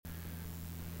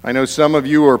I know some of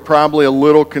you are probably a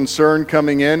little concerned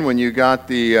coming in when you got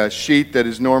the sheet that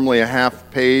is normally a half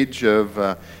page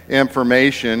of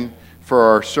information for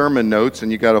our sermon notes,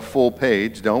 and you got a full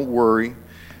page. Don't worry.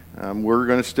 We're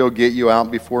going to still get you out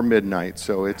before midnight,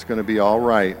 so it's going to be all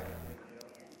right.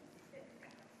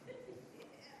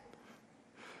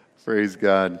 Praise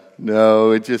God.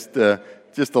 No, it's just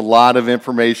a lot of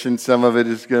information. Some of it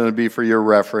is going to be for your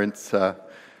reference.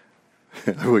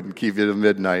 I wouldn't keep you to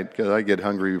midnight because I get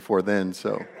hungry before then,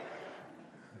 so.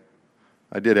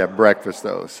 I did have breakfast,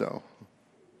 though, so.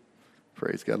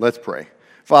 Praise God. Let's pray.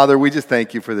 Father, we just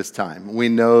thank you for this time. We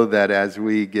know that as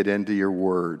we get into your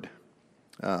word,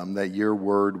 that your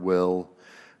word will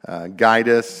guide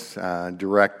us,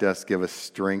 direct us, give us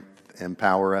strength,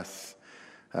 empower us,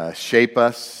 shape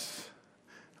us,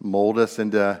 mold us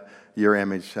into your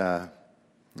image.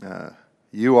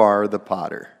 You are the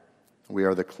potter. We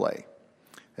are the clay.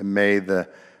 And may the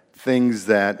things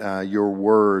that your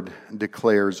word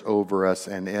declares over us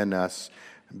and in us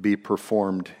be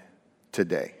performed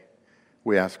today.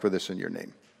 We ask for this in your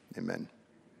name. Amen.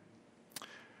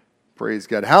 Praise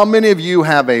God. How many of you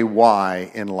have a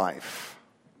why in life?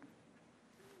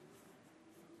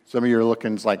 Some of you are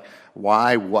looking, it's like,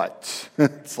 why what?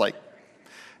 It's like,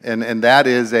 and that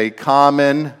is a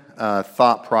common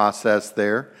thought process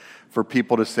there for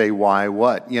people to say, why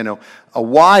what? You know, a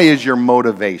why is your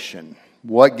motivation.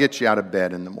 What gets you out of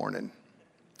bed in the morning?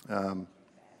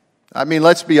 I mean,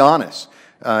 let's be honest.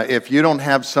 If you don't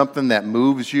have something that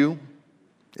moves you,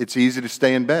 it's easy to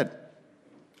stay in bed.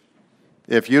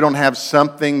 If you don't have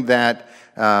something that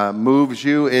moves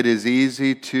you, it is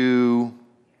easy to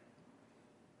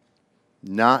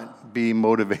not be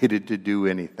motivated to do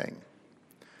anything.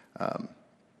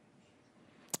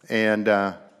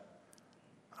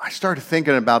 I started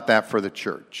thinking about that for the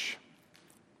church.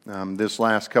 This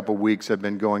last couple weeks I've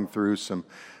been going through some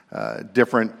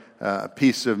different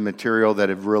pieces of material that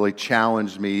have really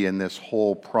challenged me in this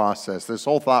whole process, this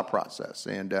whole thought process.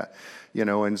 And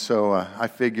so I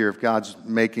figure if God's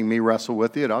making me wrestle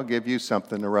with it, I'll give you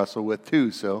something to wrestle with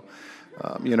too. So,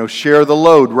 share the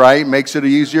load, right? Makes it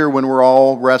easier when we're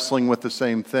all wrestling with the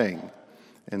same thing.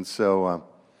 And so,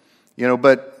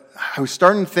 but I was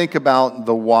starting to think about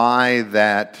the why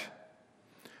that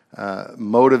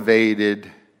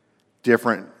motivated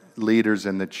different leaders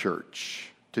in the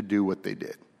church to do what they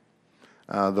did.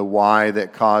 The why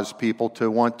that caused people to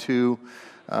want to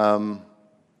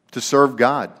serve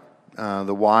God.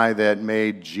 The why that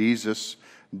made Jesus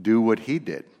do what he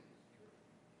did.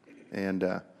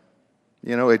 And,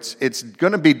 it's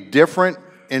going to be different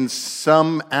in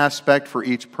some aspect for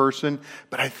each person,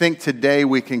 but I think today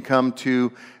we can come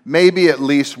to maybe at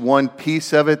least one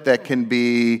piece of it that can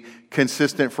be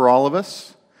consistent for all of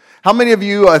us. How many of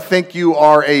you think you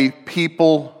are a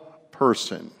people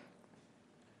person?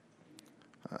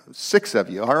 6 of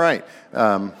you, all right.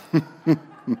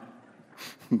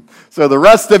 So the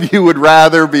rest of you would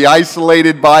rather be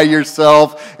isolated by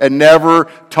yourself and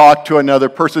never talk to another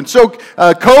person. So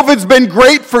COVID's been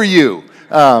great for you.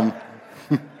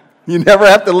 You never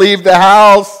have to leave the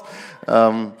house.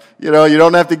 You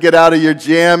don't have to get out of your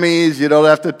jammies. You don't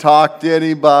have to talk to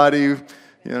anybody.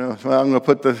 Well, I'm going to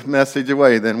put the message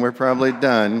away. Then we're probably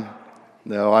done.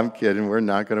 No, I'm kidding. We're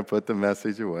not going to put the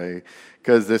message away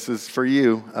because this is for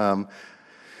you. I'm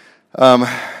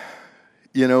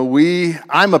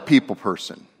a people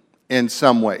person in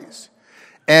some ways.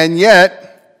 And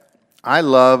yet, I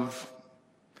love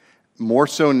more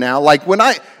so now. Like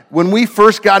when we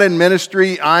first got in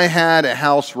ministry, I had a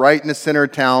house right in the center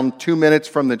of town, 2 minutes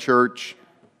from the church,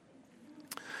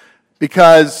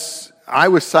 because I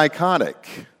was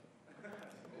psychotic.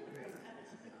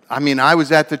 I mean, I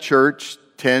was at the church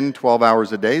 10, 12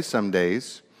 hours a day some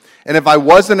days. And if I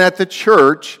wasn't at the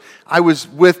church, I was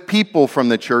with people from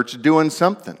the church doing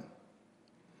something.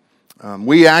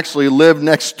 We actually lived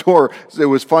next door. It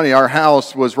was funny, our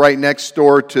house was right next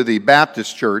door to the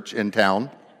Baptist church in town.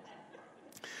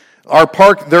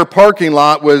 Their parking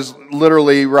lot was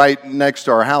literally right next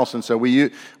to our house, and so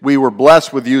we were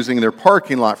blessed with using their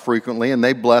parking lot frequently, and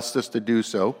they blessed us to do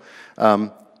so.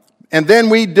 And then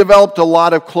we developed a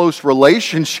lot of close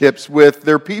relationships with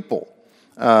their people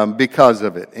because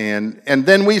of it, and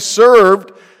then we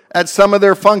served at some of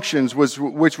their functions, which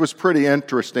was pretty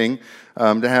interesting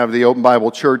to have the Open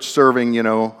Bible Church serving,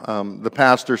 the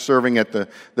pastor serving at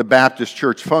the Baptist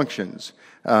church functions.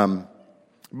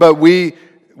 But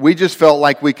we just felt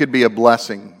like we could be a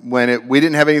blessing when we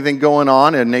didn't have anything going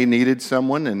on and they needed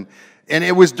someone. And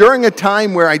it was during a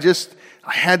time where I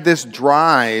had this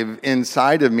drive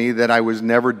inside of me that I was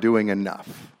never doing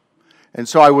enough. And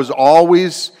so I was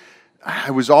always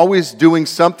I was always doing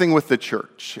something with the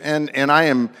church. And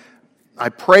I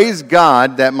praise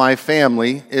God that my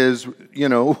family is,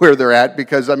 where they're at,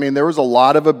 because, there was a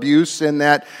lot of abuse in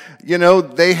that,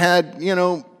 they had,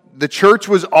 the church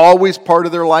was always part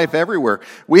of their life everywhere.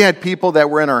 We had people that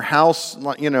were in our house,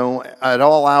 at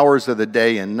all hours of the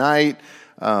day and night.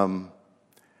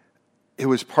 It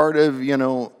was part of,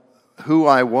 who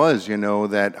I was,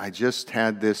 that I just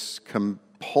had this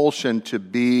compulsion to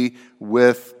be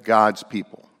with God's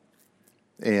people.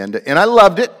 And I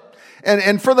loved it.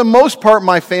 And for the most part,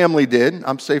 my family did.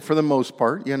 I'm saying for the most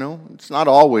part, It's not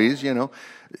always, you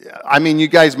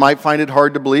guys might find it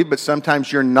hard to believe, but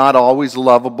sometimes you're not always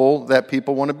lovable that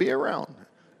people want to be around.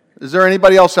 Is there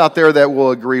anybody else out there that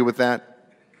will agree with that?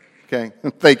 Okay.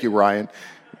 Thank you, Ryan.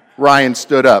 Ryan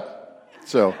stood up.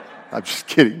 So, I'm just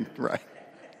kidding, Ryan.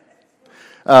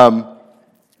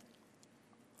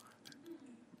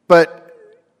 But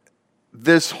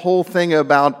this whole thing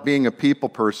about being a people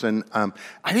person, I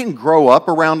didn't grow up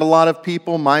around a lot of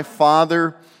people. My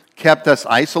father kept us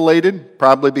isolated,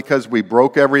 probably because we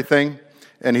broke everything,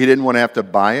 and he didn't want to have to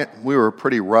buy it. We were a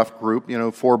pretty rough group,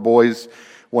 4 boys,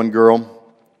 1 girl.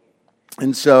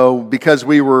 And so, because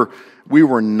we were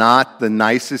not the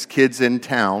nicest kids in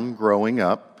town growing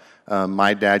up,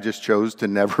 my dad just chose to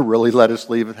never really let us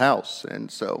leave the house, and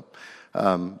so,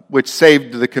 which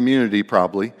saved the community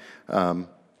probably.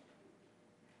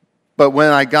 But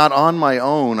when I got on my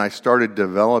own, I started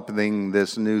developing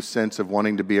this new sense of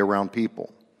wanting to be around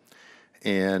people.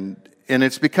 And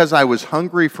it's because I was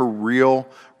hungry for real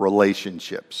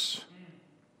relationships.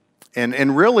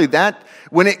 And really that,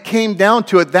 when it came down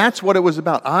to it, that's what it was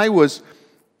about.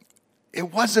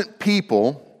 It wasn't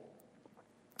people,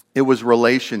 it was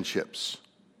relationships.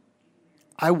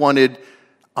 I wanted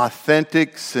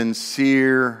authentic,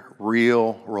 sincere,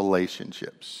 real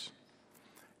relationships.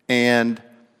 And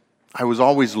I was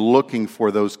always looking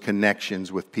for those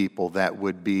connections with people that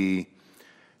would be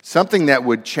something that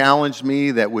would challenge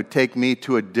me, that would take me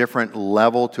to a different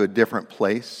level, to a different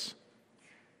place.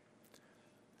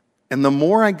 And the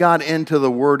more I got into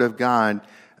the Word of God,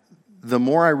 the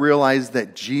more I realized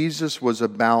that Jesus was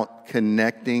about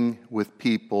connecting with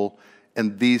people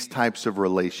and these types of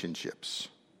relationships.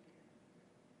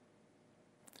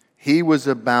 He was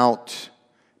about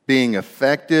being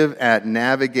effective at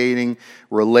navigating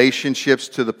relationships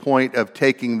to the point of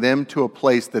taking them to a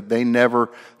place that they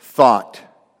never thought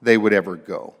they would ever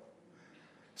go.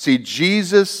 See,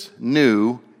 Jesus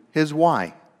knew his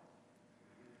why.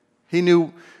 He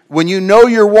knew, when you know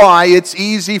your why, it's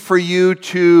easy for you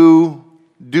to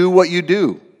do what you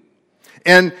do.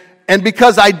 And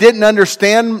because I didn't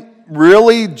understand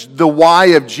really the why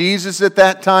of Jesus at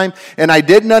that time, and I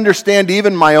didn't understand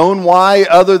even my own why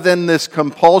other than this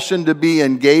compulsion to be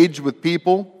engaged with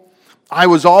people, I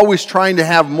was always trying to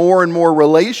have more and more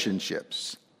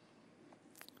relationships.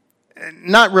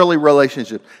 Not really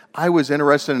relationships. I was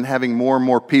interested in having more and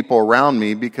more people around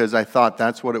me because I thought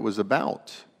that's what it was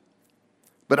about.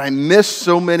 But I missed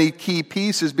so many key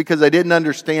pieces because I didn't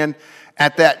understand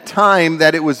at that time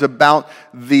that it was about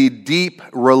the deep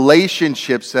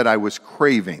relationships that I was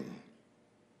craving.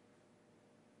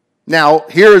 Now,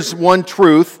 here's one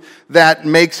truth that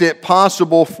makes it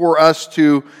possible for us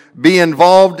to be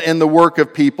involved in the work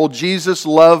of people. Jesus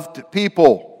loved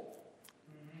people.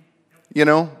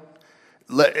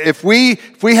 If we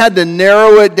had to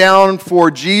narrow it down for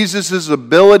Jesus'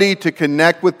 ability to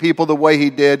connect with people the way he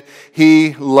did,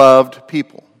 he loved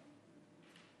people.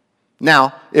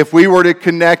 Now, if we were to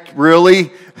connect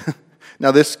really,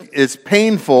 now this is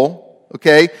painful,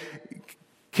 okay?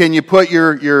 Can you put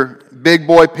your big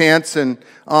boy pants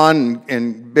on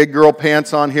and big girl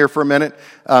pants on here for a minute?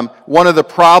 One of the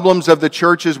problems of the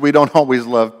church is we don't always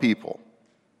love people.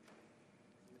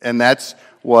 And that's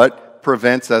what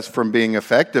prevents us from being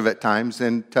effective at times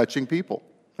in touching people.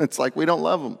 It's like we don't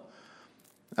love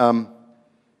them.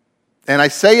 And I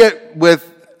say it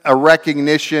with a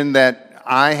recognition that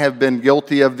I have been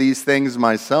guilty of these things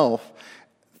myself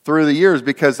through the years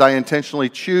because I intentionally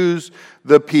choose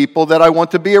the people that I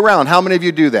want to be around. How many of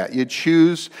you do that? You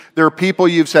choose, there are people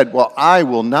you've said, well, I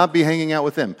will not be hanging out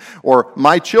with them. Or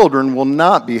my children will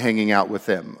not be hanging out with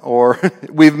them. Or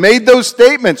we've made those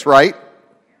statements, right?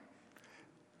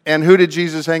 And who did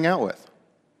Jesus hang out with?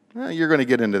 Well, you're going to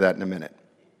get into that in a minute.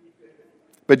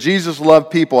 But Jesus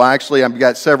loved people. Actually, I've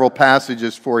got several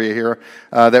passages for you here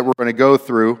that we're going to go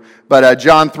through. But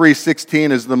John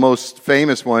 3:16 is the most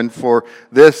famous one. For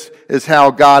this is how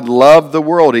God loved the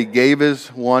world. He gave his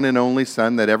one and only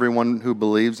Son, that everyone who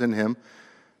believes in him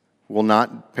will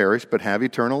not perish but have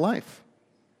eternal life.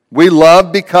 We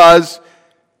love because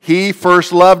he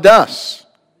first loved us.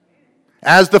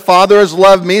 As the Father has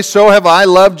loved me, so have I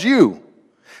loved you.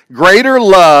 Greater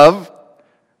love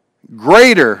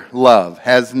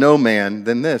has no man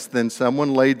than this, than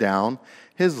someone lay down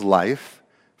his life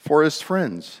for his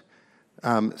friends.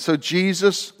 So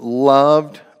Jesus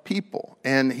loved people,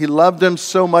 and he loved them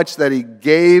so much that he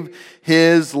gave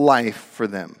his life for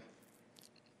them.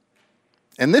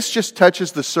 And this just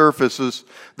touches the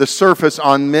surface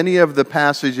on many of the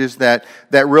passages that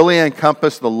really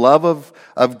encompass the love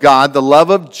of God, the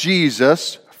love of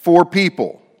Jesus for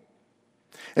people.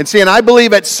 And see, and I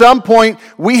believe at some point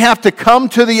we have to come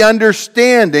to the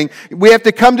understanding, we have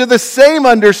to come to the same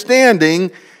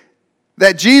understanding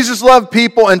that Jesus loved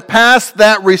people and passed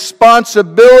that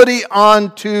responsibility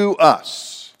on to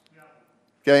us.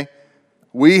 Okay?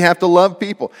 We have to love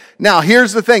people. Now,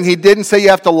 here's the thing. He didn't say you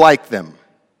have to like them.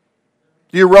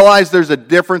 Do you realize there's a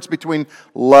difference between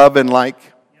love and like?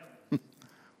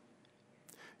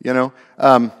 You know,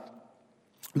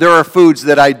 there are foods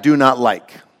that I do not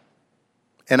like,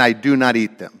 and I do not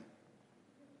eat them.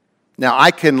 Now,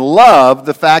 I can love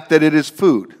the fact that it is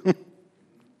food.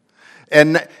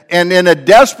 And in a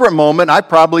desperate moment, I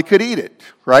probably could eat it,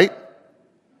 right?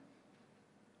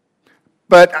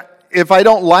 But if I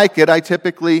don't like it, I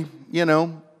typically,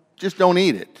 just don't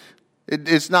eat it.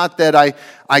 It's not that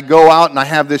I go out and I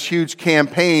have this huge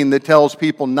campaign that tells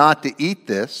people not to eat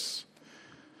this.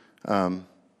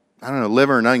 I don't know,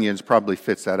 liver and onions probably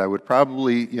fits that. I would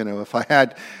probably, if I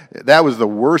had, that was the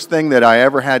worst thing that I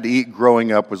ever had to eat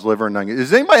growing up was liver and onions.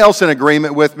 Is anybody else in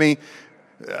agreement with me?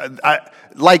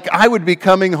 I would be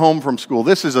coming home from school.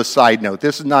 This is a side note.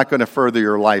 This is not going to further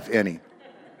your life any.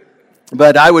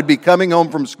 But I would be coming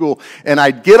home from school, and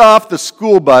I'd get off the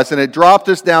school bus, and it dropped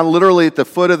us down literally at the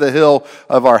foot of the hill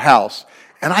of our house.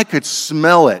 And I could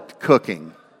smell it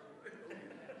cooking.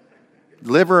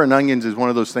 Liver and onions is one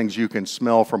of those things you can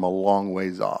smell from a long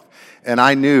ways off. And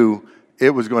I knew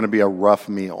it was going to be a rough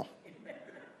meal.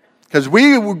 Because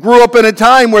we grew up in a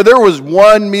time where there was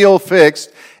one meal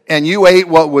fixed, and you ate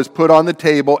what was put on the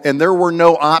table, and there were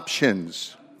no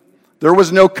options. There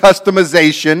was no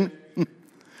customization.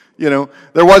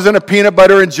 There wasn't a peanut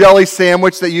butter and jelly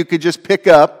sandwich that you could just pick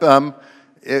up.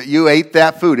 You ate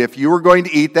that food. If you were going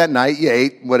to eat that night, you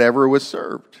ate whatever was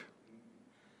served.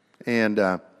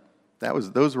 And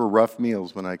those were rough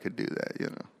meals when I could do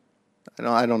that.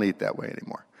 I don't eat that way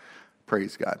anymore.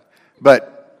 Praise God.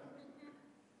 But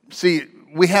see,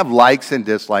 we have likes and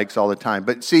dislikes all the time.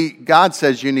 But see, God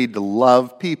says you need to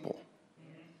love people.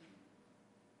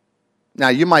 Now,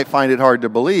 you might find it hard to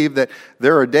believe that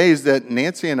there are days that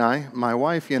Nancy and I, my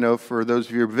wife, for those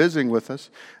of you who are visiting with us,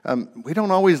 we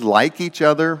don't always like each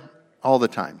other all the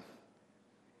time.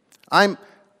 I'm,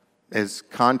 as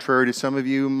contrary to some of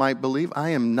you might believe,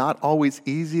 I am not always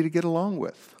easy to get along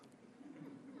with.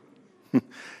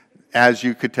 As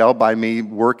you could tell by me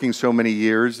working so many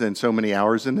years and so many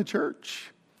hours in the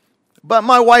church. But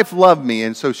my wife loved me,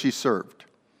 and so she served.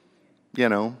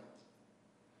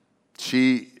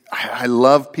 I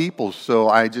love people, so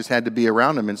I just had to be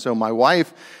around them. And so my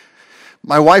wife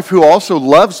who also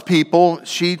loves people,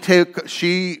 she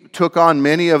took on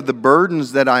many of the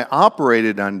burdens that I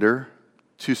operated under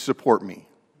to support me.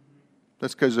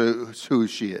 That's because of who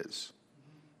she is.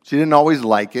 She didn't always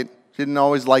like it. She didn't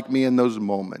always like me in those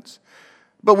moments.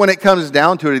 But when it comes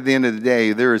down to it, at the end of the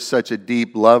day, there is such a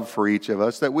deep love for each of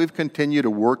us that we've continued to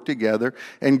work together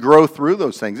and grow through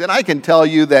those things. And I can tell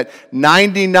you that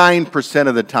 99%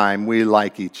 of the time we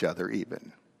like each other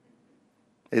even.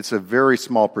 It's a very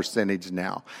small percentage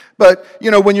now. But,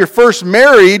 when you're first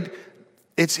married,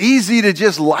 it's easy to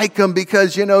just like them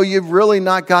because, you've really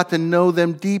not got to know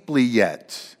them deeply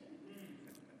yet.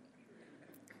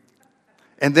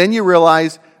 And then you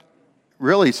realize,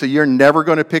 really, so you're never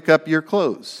going to pick up your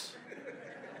clothes.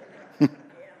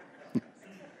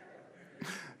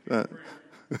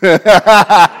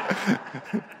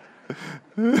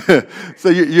 So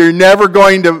you're never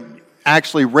going to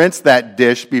actually rinse that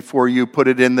dish before you put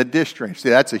it in the dish drain. See,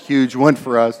 that's a huge one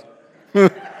for us.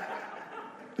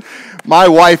 My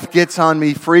wife gets on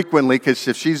me frequently because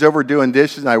if she's overdoing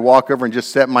dishes and I walk over and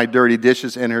just set my dirty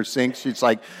dishes in her sink, she's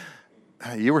like,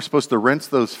 you were supposed to rinse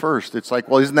those first. It's like,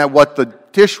 well, isn't that what the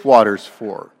dishwater's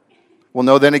for? Well,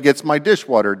 no, then it gets my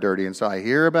dishwater dirty. And so I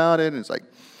hear about it, and it's like,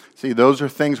 see, those are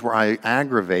things where I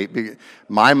aggravate.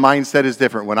 My mindset is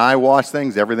different. When I wash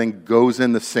things, everything goes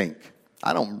in the sink.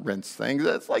 I don't rinse things.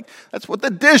 That's what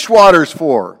the dishwater's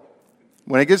for.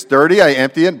 When it gets dirty, I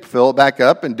empty it and fill it back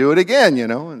up and do it again,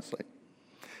 It's like,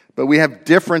 but we have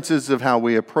differences of how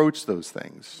we approach those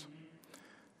things.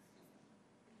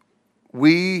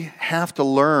 we have to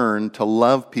learn to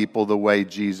love people the way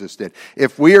Jesus did.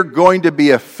 If we are going to be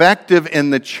effective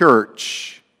in the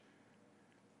church,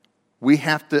 we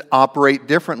have to operate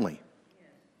differently.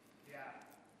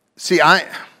 See,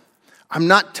 I'm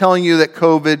not telling you that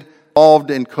COVID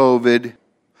involved in COVID,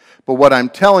 but what I'm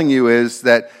telling you is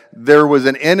that there was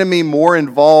an enemy more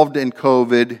involved in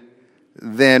COVID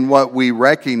than what we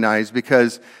recognize,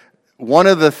 because one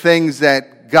of the things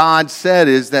that God said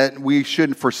is that we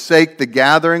shouldn't forsake the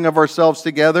gathering of ourselves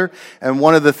together. And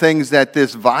one of the things that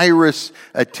this virus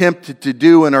attempted to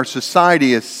do in our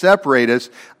society is separate us,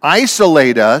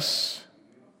 isolate us.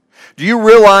 Do you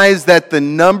realize that the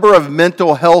number of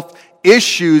mental health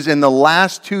issues in the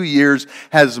last 2 years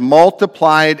has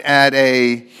multiplied at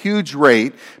a huge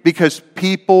rate because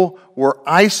people were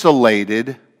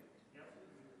isolated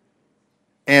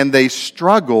and they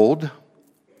struggled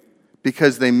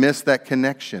because they missed that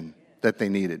connection that they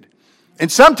needed.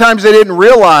 And sometimes they didn't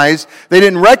recognize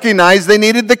they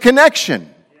needed the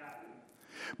connection.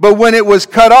 But when it was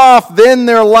cut off, then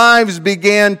their lives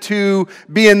began to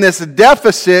be in this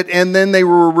deficit, and then they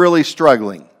were really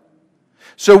struggling.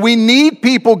 So we need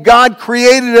people. God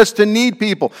created us to need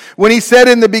people. When He said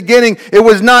in the beginning, it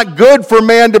was not good for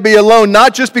man to be alone,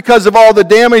 not just because of all the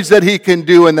damage that he can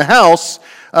do in the house,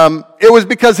 it was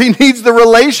because he needs the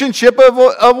relationship of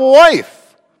a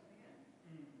wife.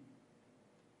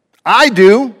 I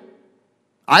do.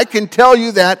 I can tell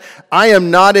you that I am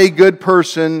not a good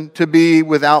person to be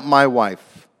without my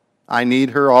wife. I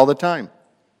need her all the time.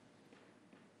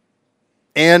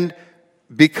 And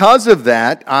because of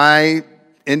that, I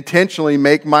intentionally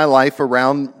make my life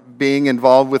around being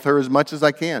involved with her as much as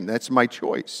I can. That's my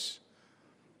choice.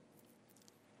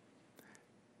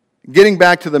 Getting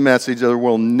back to the message, that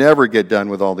we'll never get done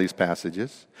with all these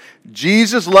passages.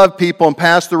 Jesus loved people and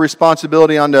passed the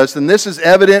responsibility on to us, and this is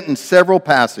evident in several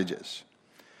passages.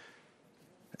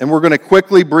 And we're going to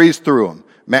quickly breeze through them.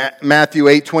 Matthew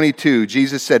 8:22,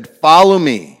 Jesus said, "Follow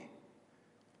me,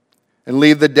 and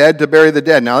leave the dead to bury the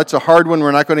dead." Now, that's a hard one.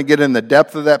 We're not going to get in the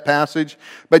depth of that passage.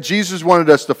 But Jesus wanted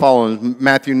us to follow him.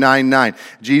 Matthew 9:9.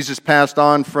 Jesus passed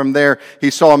on from there. He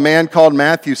saw a man called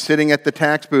Matthew sitting at the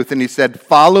tax booth, and he said,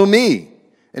 "Follow me."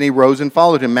 And he rose and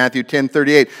followed him. Matthew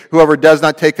 10:38. "Whoever does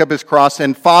not take up his cross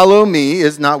and follow me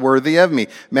is not worthy of me."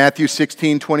 Matthew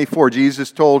 16:24.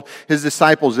 Jesus told his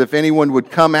disciples, "If anyone would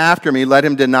come after me, let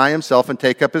him deny himself and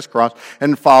take up his cross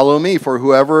and follow me. For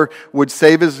whoever would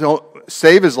save his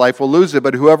life will lose it,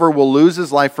 but whoever will lose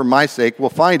his life for my sake will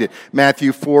find it."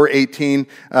 Matthew 4:18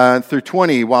 through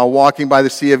 20. While walking by the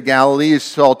Sea of Galilee, he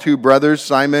saw two brothers,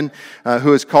 Simon,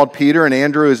 who is called Peter, and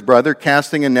Andrew his brother,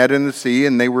 casting a net in the sea,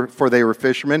 and they were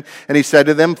fishermen. And he said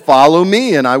to them, "Follow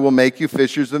me, and I will make you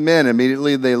fishers of men."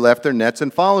 Immediately they left their nets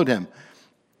and followed him.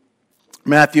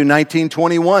 Matthew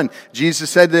 19:21. Jesus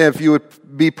said to them, "If you would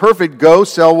be perfect, go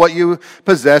sell what you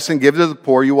possess and give to the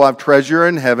poor. You will have treasure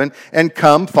in heaven, and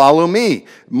come, follow me."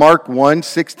 Mark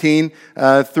 1:16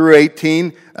 through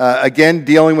 18. Again,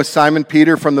 dealing with Simon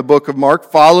Peter from the book of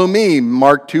Mark. "Follow me."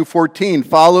 Mark 2:14.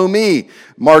 "Follow me."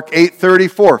 Mark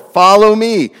 8:34. "Follow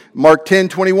me." Mark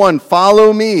 10:21.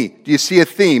 "Follow me." Do you see a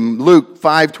theme? Luke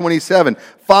 5:27.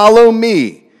 "Follow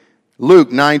me."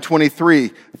 Luke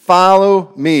 9:23.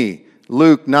 "Follow me."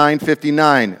 Luke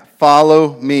 9:59,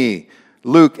 "Follow me."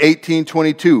 Luke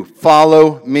 18:22,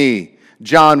 "Follow me."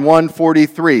 John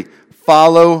 1:43,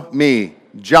 "Follow me."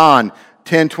 John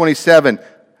 10:27,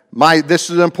 this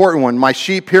is an important one. "My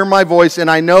sheep hear my voice, and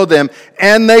I know them,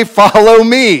 and they follow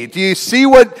me." Do you see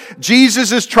what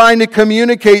Jesus is trying to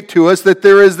communicate to us? That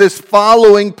there is this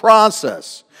following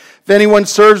process. "If anyone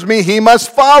serves me, he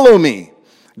must follow me."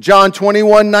 John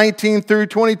 21:19 through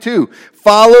 22.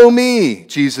 "Follow me,"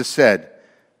 Jesus said.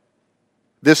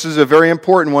 This is a very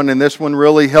important one, and this one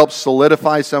really helps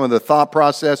solidify some of the thought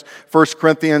process. 1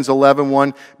 Corinthians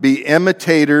 11:1, "Be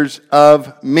imitators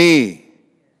of me."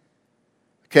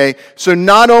 Okay, so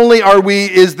not only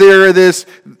is there this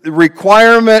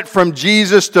requirement from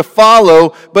Jesus to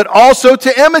follow, but also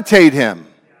to imitate him.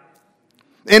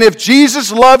 And if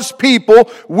Jesus loves people,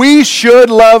 we should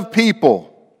love people.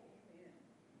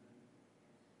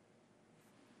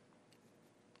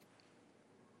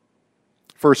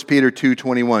 1 Peter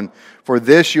 2:21, "For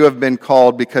this you have been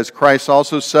called, because Christ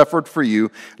also suffered for you,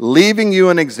 leaving you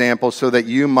an example so that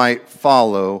you might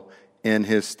follow in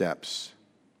his steps."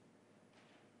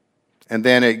 And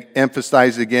then it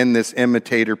emphasizes again this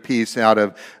imitator piece out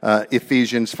of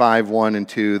Ephesians 5:1 and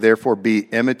 2. "Therefore be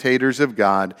imitators of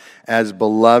God as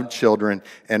beloved children,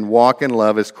 and walk in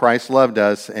love as Christ loved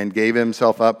us and gave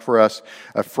himself up for us,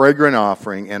 a fragrant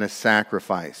offering and a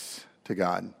sacrifice to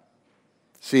God."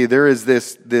 See, there is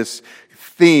this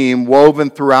theme woven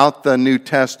throughout the New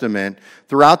Testament,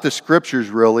 throughout the Scriptures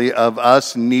really, of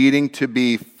us needing to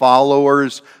be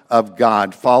followers of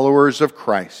God, followers of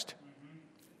Christ.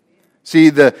 See,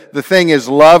 the thing is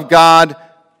love God,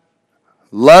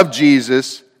 love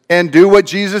Jesus, and do what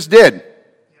Jesus did.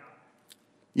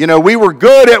 You know, we were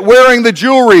good at wearing the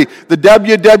jewelry, the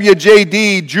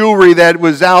WWJD jewelry that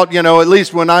was out, at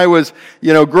least when I was,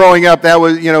 growing up. That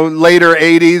was, later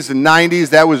 80s and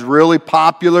 90s. That was really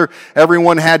popular.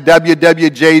 Everyone had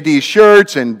WWJD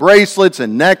shirts and bracelets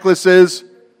and necklaces. And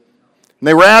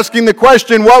they were asking the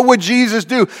question, what would Jesus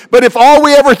do? But if all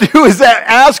we ever do is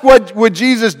ask what would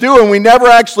Jesus do and we never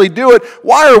actually do it,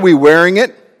 why are we wearing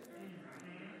it?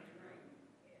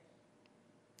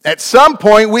 At some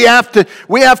point, we have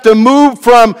to move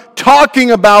from talking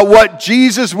about what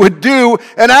Jesus would do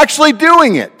and actually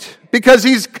doing it. Because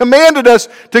He's commanded us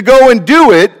to go and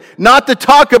do it, not to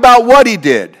talk about what He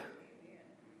did.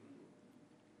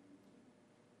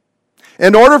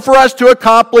 In order for us to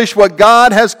accomplish what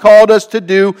God has called us to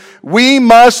do, we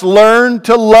must learn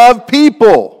to love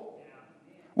people.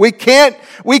 We can't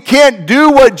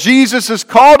do what Jesus has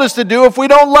called us to do if we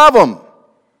don't love Him.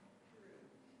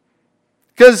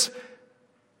 Because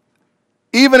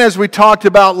even as we talked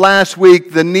about last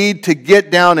week, the need to get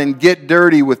down and get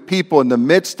dirty with people in the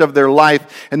midst of their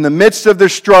life, in the midst of their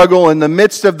struggle, in the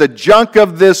midst of the junk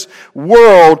of this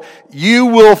world, you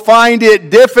will find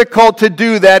it difficult to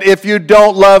do that if you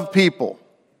don't love people.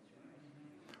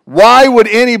 Why would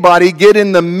anybody get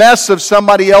in the mess of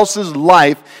somebody else's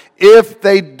life if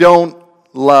they don't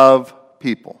love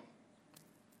people?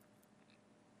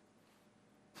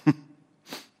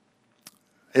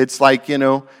 It's like,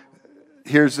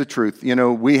 here's the truth.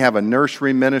 We have a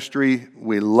nursery ministry.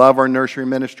 We love our nursery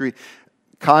ministry.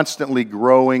 Constantly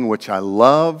growing, which I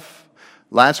love.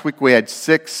 Last week we had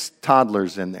 6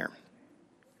 toddlers in there.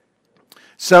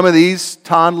 Some of these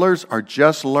toddlers are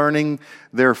just learning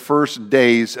their first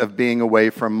days of being away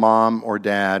from mom or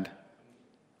dad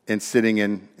and sitting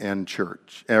in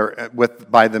church or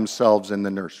by themselves in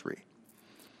the nursery.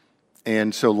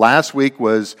 And so last week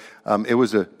was, it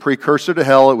was a precursor to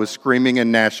hell. It was screaming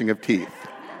and gnashing of teeth.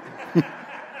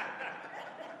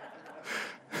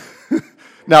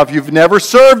 Now, if you've never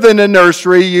served in a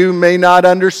nursery, you may not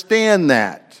understand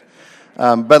that.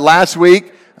 But last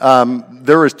week,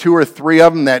 there was 2 or 3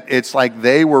 of them that it's like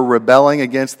they were rebelling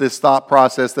against this thought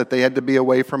process that they had to be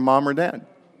away from mom or dad.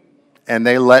 And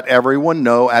they let everyone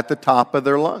know at the top of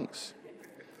their lungs.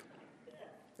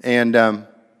 And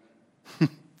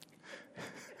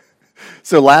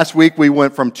so last week we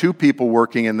went from 2 people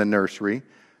working in the nursery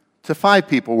to 5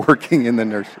 people working in the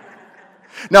nursery.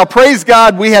 Now, praise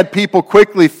God, we had people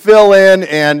quickly fill in,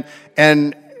 and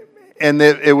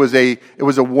it was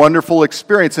a wonderful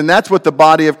experience, and that's what the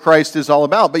body of Christ is all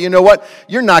about. But you know what?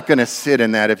 You're not going to sit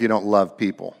in that if you don't love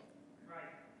people.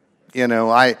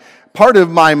 Part of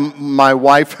my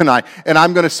wife and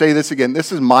I'm going to say this again,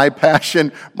 this is my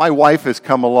passion. My wife has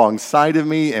come alongside of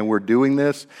me, and we're doing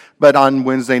this. But on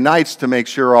Wednesday nights, to make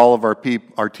sure all of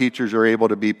our teachers are able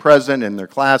to be present in their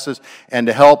classes and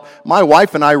to help, my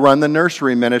wife and I run the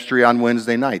nursery ministry on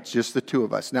Wednesday nights, just the 2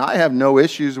 of us. Now, I have no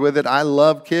issues with it. I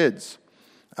love kids.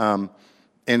 And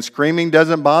screaming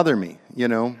doesn't bother me,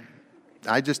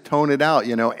 I just tone it out,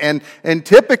 And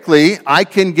typically, I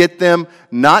can get them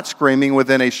not screaming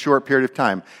within a short period of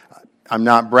time. I'm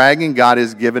not bragging. God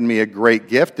has given me a great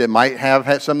gift. It might have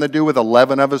had something to do with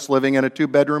 11 of us living in a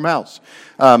 2-bedroom house.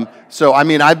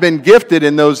 I've been gifted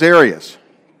in those areas.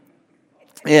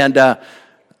 And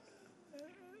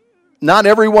not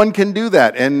everyone can do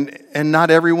that. And not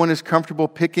everyone is comfortable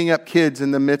picking up kids in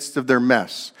the midst of their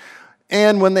mess.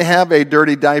 And when they have a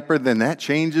dirty diaper, then that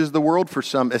changes the world for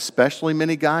some, especially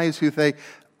many guys who think,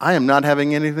 I am not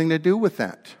having anything to do with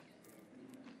that.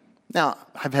 Now,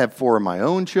 I've had 4 of my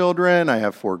own children. I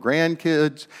have 4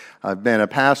 grandkids. I've been a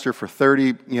pastor for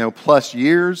 30, plus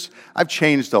years. I've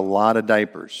changed a lot of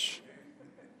diapers.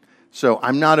 So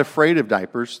I'm not afraid of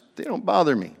diapers. They don't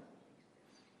bother me.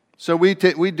 So we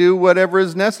do whatever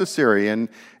is necessary,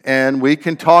 and we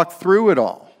can talk through it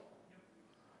all.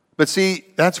 But see,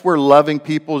 that's where loving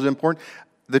people is important.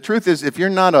 The truth is, if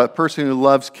you're not a person who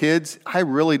loves kids, I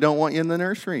really don't want you in the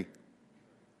nursery.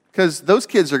 Because those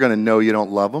kids are going to know you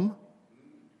don't love them.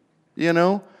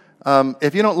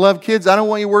 If you don't love kids, I don't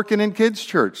want you working in kids'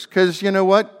 church. Because you know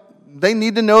what? They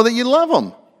need to know that you love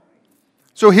them.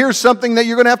 So here's something that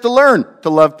you're going to have to learn to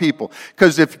love people.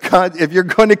 Because if you're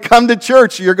going to come to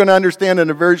church, you're going to understand in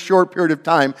a very short period of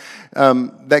time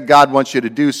that God wants you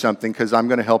to do something, because I'm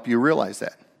going to help you realize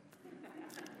that.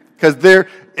 Because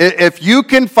if you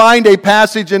can find a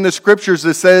passage in the Scriptures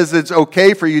that says it's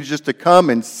okay for you just to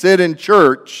come and sit in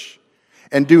church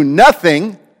and do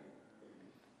nothing,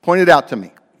 point it out to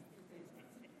me.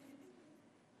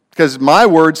 Because my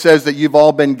word says that you've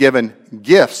all been given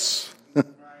gifts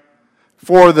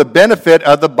for the benefit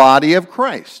of the body of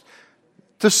Christ,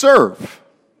 to serve.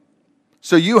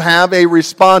 So you have a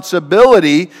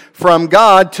responsibility from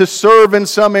God to serve in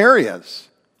some areas.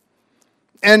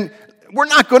 And we're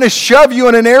not going to shove you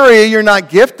in an area you're not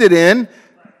gifted in.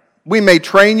 We may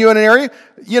train you in an area.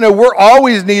 We're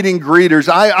always needing greeters.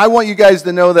 I want you guys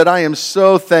to know that I am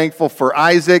so thankful for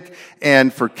Isaac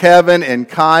and for Kevin and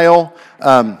Kyle.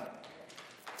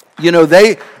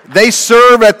 They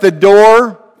serve at the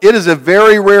door. It is a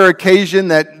very rare occasion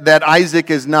that Isaac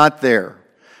is not there.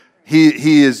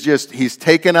 He's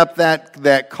taken up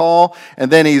that call,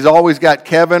 and then he's always got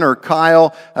Kevin or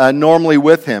Kyle normally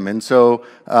with him. And so,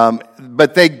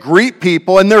 but they greet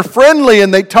people, and they're friendly,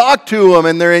 and they talk to them,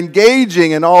 and they're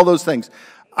engaging, and all those things.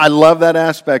 I love that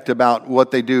aspect about what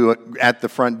they do at the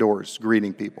front doors,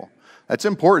 greeting people. That's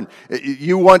important.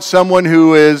 You want someone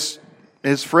who is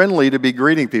friendly to be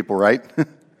greeting people, right?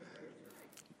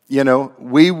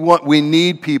 We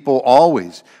need people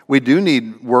always. We do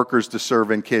need workers to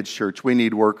serve in kids' church. We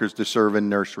need workers to serve in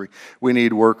nursery. We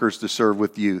need workers to serve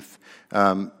with youth.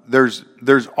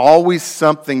 There's always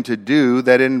something to do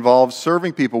that involves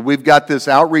serving people. We've got this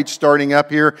outreach starting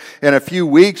up here in a few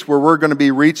weeks where we're going to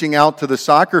be reaching out to the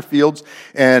soccer fields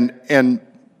and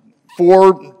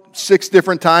 4-6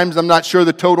 different times. I'm not sure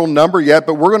the total number yet,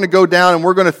 but we're going to go down and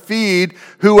we're going to feed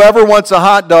whoever wants a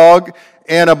hot dog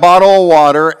and a bottle of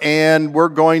water, and we're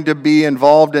going to be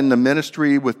involved in the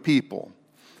ministry with people.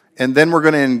 And then we're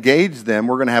going to engage them.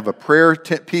 We're going to have a prayer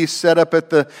piece set up at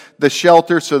the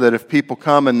shelter so that if people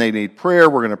come and they need prayer,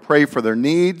 we're going to pray for their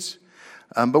needs.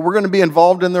 But we're going to be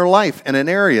involved in their life in an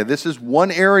area. This is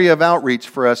one area of outreach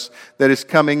for us that is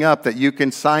coming up that you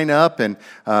can sign up. And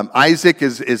Isaac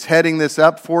is heading this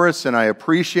up for us, and I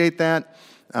appreciate that.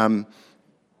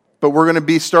 But we're going to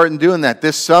be starting doing that.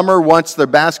 This summer, once the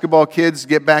basketball kids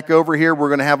get back over here, we're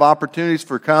going to have opportunities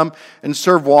for come and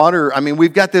serve water. I mean,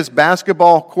 we've got this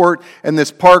basketball court and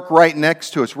this park right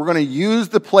next to us. We're going to use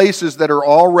the places that are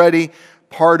already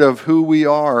part of who we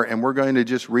are, and we're going to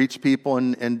just reach people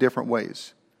in different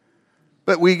ways.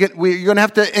 But you're going to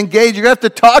have to engage. You're going to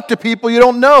have to talk to people you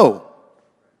don't know.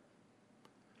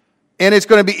 And it's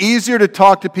going to be easier to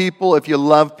talk to people if you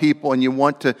love people and you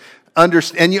want to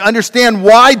and you understand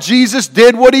why Jesus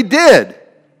did what he did.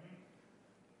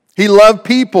 He loved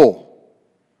people.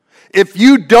 If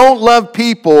you don't love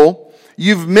people,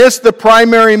 you've missed the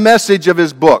primary message of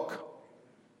his book.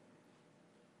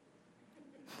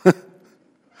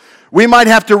 We might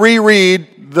have to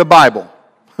reread the Bible.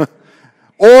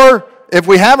 Or if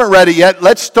we haven't read it yet,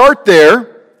 let's start there.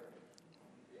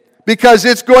 Because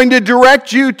it's going to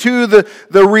direct you to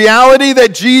the reality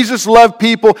that Jesus loved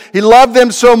people. He loved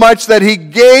them so much that he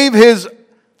gave his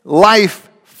life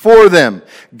for them.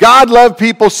 God loved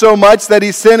people so much that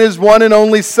he sent his one and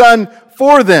only Son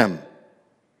for them.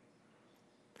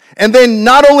 And then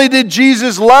not only did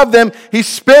Jesus love them, he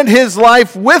spent his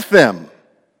life with them.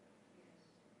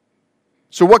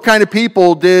 So what kind of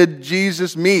people did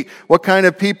Jesus meet? What kind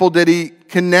of people did he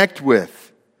connect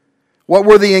with? What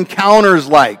were the encounters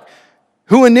like?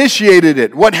 Who initiated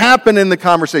it? What happened in the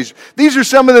conversation? These are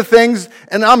some of the things,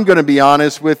 and I'm going to be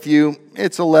honest with you.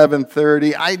 It's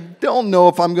 11:30. I don't know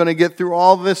if I'm going to get through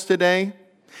all of this today.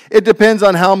 It depends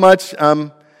on how much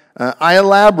I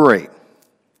elaborate.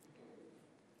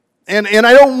 And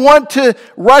I don't want to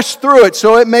rush through it,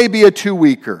 so it may be a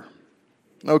 2-weeker.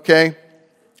 Okay?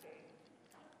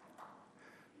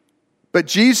 But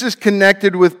Jesus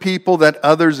connected with people that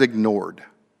others ignored.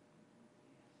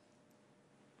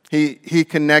 He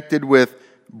connected with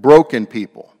broken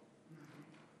people,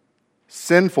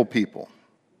 sinful people.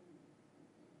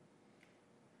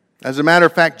 As a matter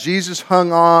of fact, Jesus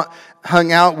hung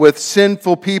out with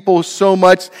sinful people so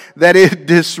much that it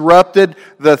disrupted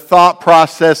the thought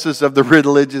processes of the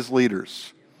religious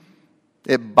leaders.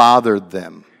 It bothered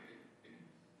them.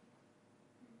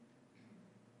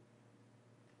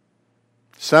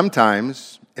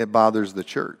 Sometimes it bothers the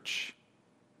church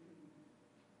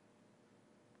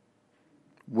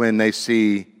when they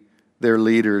see their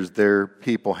leaders, their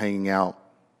people hanging out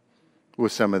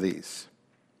with some of these.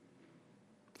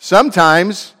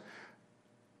 Sometimes,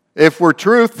 if we're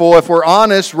truthful, if we're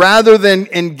honest, rather than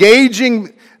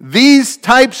engaging these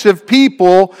types of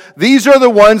people, these are the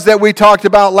ones that we talked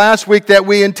about last week that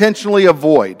we intentionally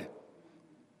avoid.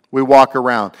 We walk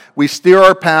around. We steer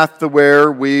our path to where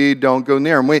we don't go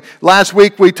near him. Last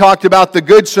week we talked about the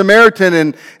Good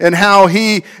Samaritan and how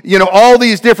he, all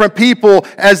these different people,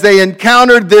 as they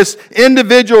encountered this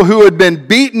individual who had been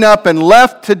beaten up and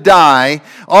left to die,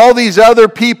 all these other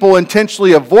people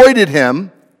intentionally avoided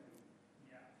him.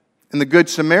 And the Good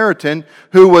Samaritan,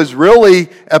 who was really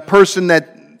a person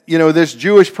that, this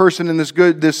Jewish person and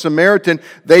this Samaritan,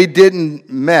 they didn't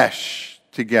mesh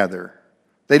together.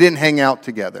 They didn't hang out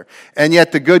together. And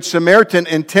yet the Good Samaritan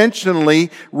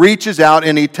intentionally reaches out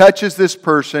and he touches this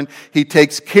person. He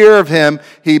takes care of him.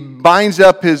 He binds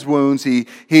up his wounds.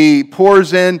 He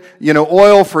pours in,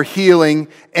 oil for healing.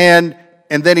 And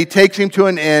then he takes him to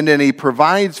an end and he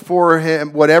provides for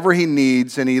him whatever he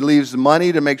needs. And he leaves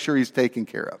money to make sure he's taken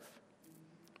care of.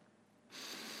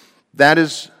 That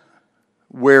is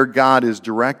where God is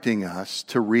directing us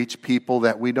to reach people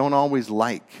that we don't always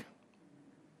like.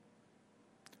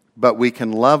 But we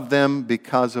can love them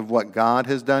because of what God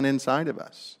has done inside of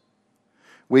us.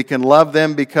 We can love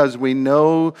them because we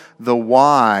know the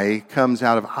why comes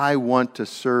out of, I want to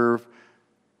serve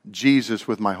Jesus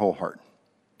with my whole heart.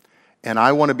 And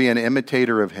I want to be an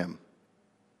imitator of him.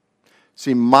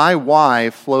 See, my why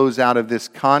flows out of this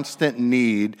constant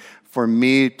need for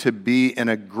me to be in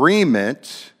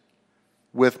agreement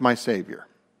with my Savior.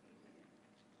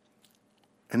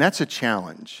 And that's a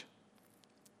challenge.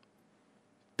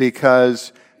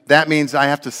 Because that means I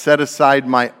have to set aside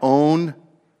my own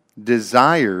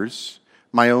desires,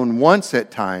 my own wants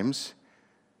at times.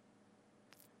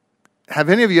 Have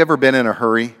any of you ever been in a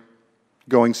hurry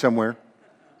going somewhere?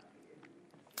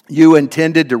 You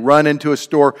intended to run into a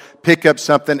store, pick up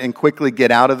something, and quickly get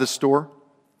out of the store?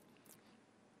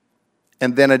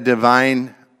 And then a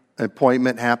divine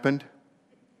appointment happened,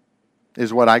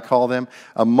 is what I call them.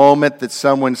 A moment that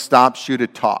someone stops you to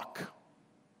talk.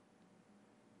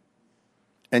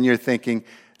 And you're thinking,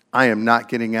 I am not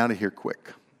getting out of here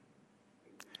quick.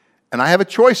 And I have a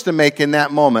choice to make in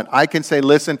that moment. I can say,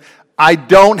 listen, I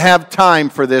don't have time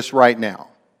for this right now.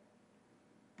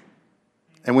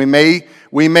 And we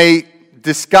may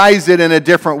disguise it in a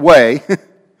different way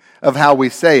of how we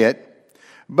say it.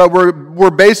 But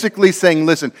we're basically saying,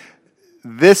 listen,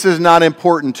 this is not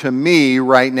important to me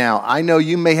right now. I know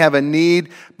you may have a need,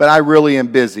 but I really am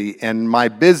busy. And my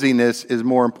busyness is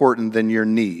more important than your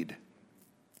need.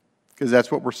 Because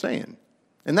that's what we're saying.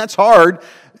 And that's hard.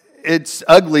 It's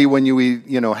ugly when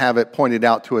you have it pointed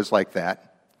out to us like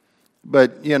that.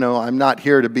 But, I'm not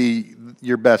here to be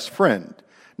your best friend.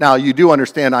 Now, you do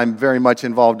understand I'm very much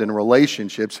involved in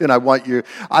relationships, and I want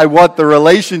the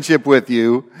relationship with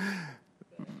you.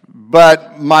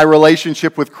 But my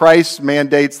relationship with Christ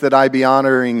mandates that I be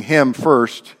honoring him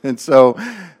first. And so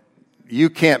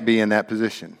you can't be in that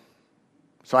position.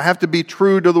 So I have to be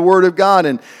true to the Word of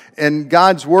God. And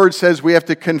God's Word says we have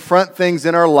to confront things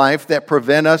in our life that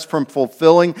prevent us from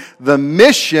fulfilling the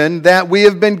mission that we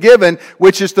have been given,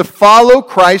 which is to follow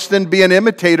Christ and be an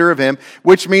imitator of him,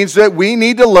 which means that we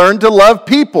need to learn to love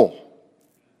people.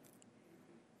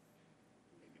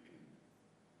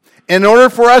 In order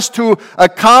for us to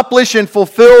accomplish and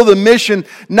fulfill the mission,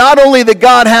 not only that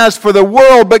God has for the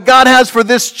world, but God has for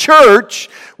this church,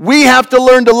 we have to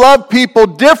learn to love people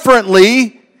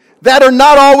differently that are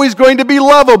not always going to be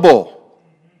lovable.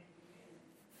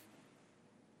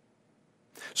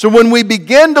 So when we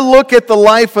begin to look at the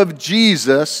life of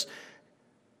Jesus,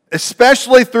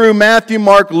 especially through Matthew,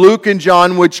 Mark, Luke, and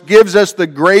John, which gives us the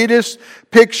greatest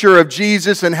picture of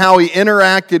Jesus and how he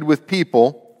interacted with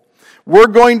people, we're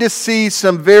going to see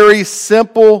some very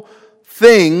simple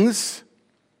things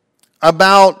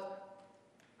about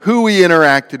who he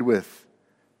interacted with,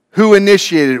 who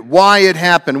initiated it, why it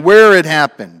happened, where it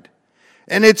happened.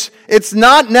 And it's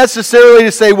not necessarily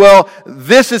to say, well,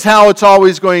 this is how it's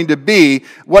always going to be.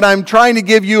 What I'm trying to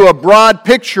give you a broad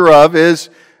picture of is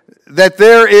that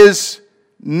there is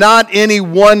not any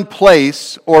one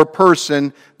place or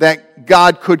person that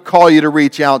God could call you to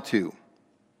reach out to.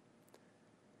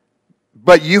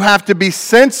 But you have to be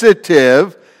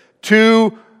sensitive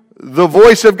to the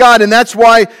voice of God. And that's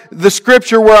why the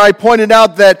scripture where I pointed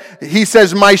out that he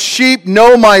says, my sheep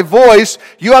know my voice,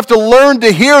 you have to learn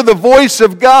to hear the voice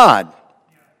of God.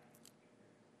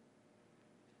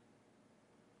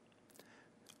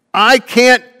 I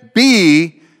can't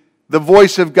be the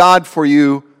voice of God for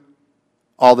you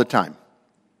all the time.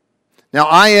 Now,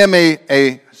 I am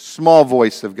a small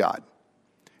voice of God,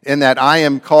 in that I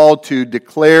am called to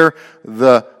declare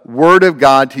the Word of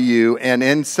God to you, and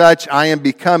in such I am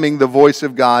becoming the voice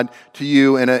of God to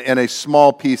you in a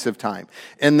small piece of time.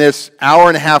 In this hour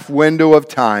and a half window of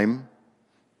time,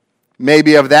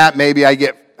 maybe I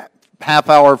get half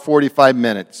hour, 45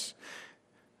 minutes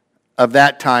of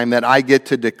that time that I get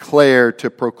to declare, to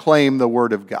proclaim the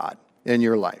Word of God in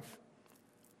your life.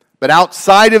 But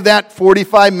outside of that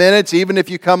 45 minutes, even if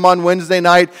you come on Wednesday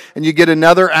night and you get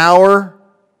another hour,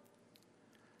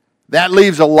 that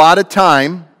leaves a lot of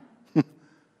time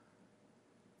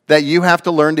that you have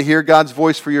to learn to hear God's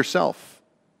voice for yourself.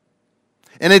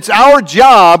 And it's our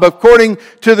job, according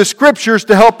to the Scriptures,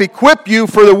 to help equip you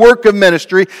for the work of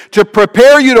ministry, to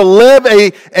prepare you to live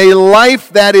a life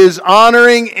that is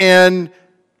honoring and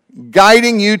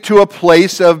guiding you to a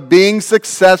place of being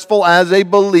successful as a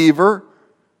believer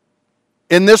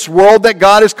in this world that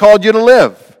God has called you to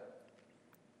live.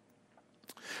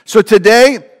 So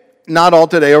today, not all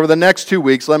today, over the next 2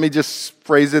 weeks, let me just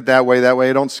phrase it that way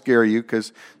I don't scare you,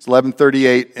 because it's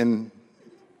 11:38 and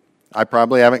I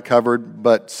probably haven't covered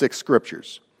but 6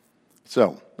 scriptures.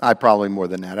 So, I probably more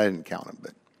than that. I didn't count them.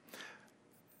 But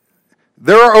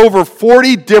there are over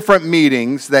 40 different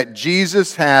meetings that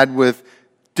Jesus had with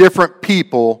different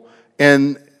people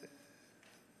in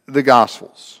the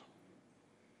Gospels.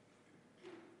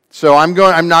 So, I'm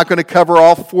not going to cover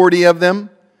all 40 of them,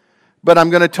 but I'm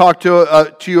going to talk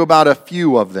to you about a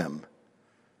few of them.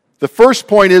 The first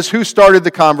point is, who started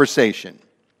the conversation?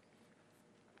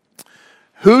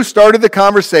 Who started the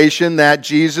conversation that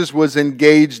Jesus was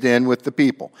engaged in with the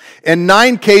people? In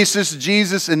 9 cases,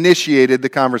 Jesus initiated the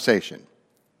conversation.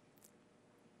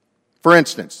 For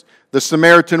instance, the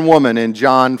Samaritan woman in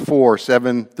John 4,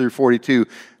 7 through 42.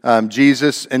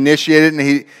 Jesus initiated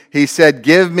and he said,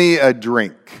 "Give me a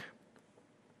drink."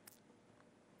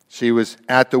 She was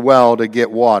at the well to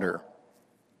get water.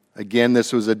 Again,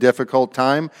 this was a difficult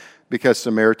time because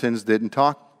Samaritans didn't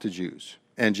talk to Jews.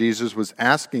 And Jesus was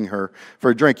asking her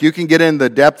for a drink. You can get in the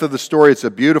depth of the story. It's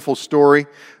a beautiful story,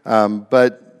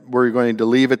 but we're going to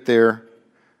leave it there.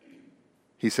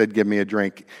 He said, "Give me a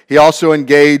drink." He also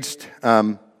engaged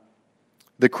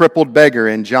the crippled beggar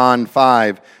in John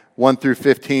 5, 1 through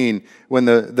 15. When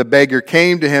the beggar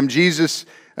came to him, Jesus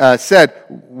said,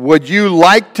 "Would you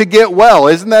like to get well?"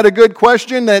 Isn't that a good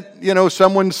question that,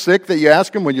 someone's sick that you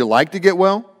ask them, "Would you like to get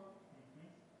well?"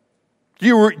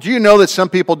 Do you know that some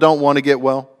people don't want to get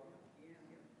well?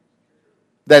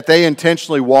 That they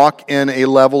intentionally walk in a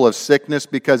level of sickness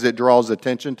because it draws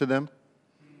attention to them?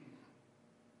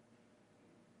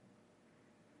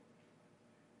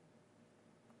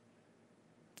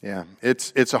 Yeah,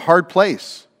 it's a hard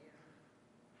place.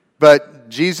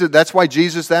 But that's why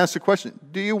Jesus asked the question,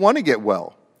 do you want to get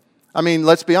well? I mean,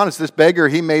 let's be honest, this beggar,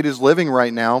 he made his living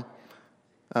right now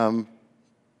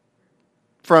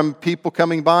from people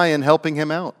coming by and helping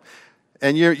him out.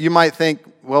 And you might think,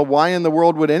 well, why in the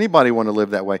world would anybody want to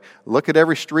live that way? Look at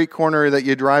every street corner that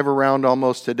you drive around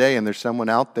almost today, and there's someone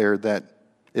out there that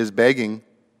is begging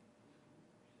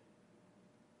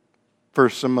for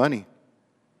some money.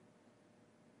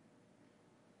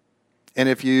 And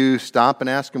if you stop and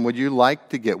ask them, would you like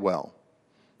to get well?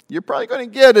 You're probably going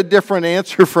to get a different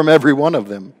answer from every one of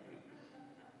them.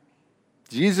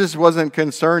 Jesus wasn't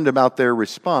concerned about their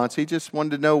response. He just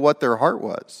wanted to know what their heart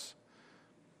was.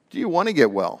 Do you want to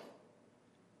get well?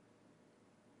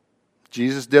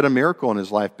 Jesus did a miracle in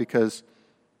his life because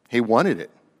he wanted it.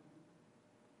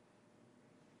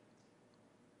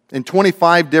 In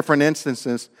 25 different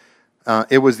instances,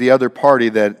 it was the other party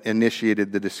that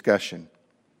initiated the discussion.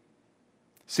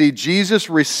 See, Jesus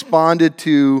responded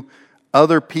to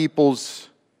other people's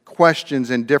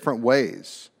questions in different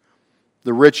ways.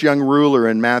 The rich young ruler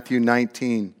in Matthew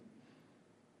 19,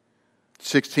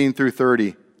 16 through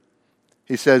 30.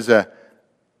 He says, the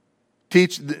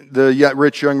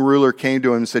rich young ruler came to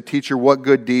him and said, "Teacher, what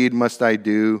good deed must I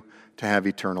do to have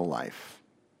eternal life?"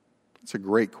 It's a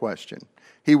great question.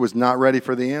 He was not ready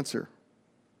for the answer.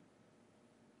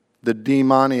 The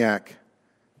demoniac,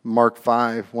 Mark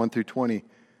 5, 1 through 20.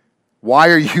 "Why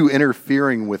are you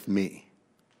interfering with me,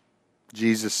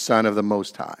 Jesus, Son of the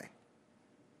Most High?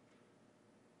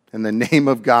 In the name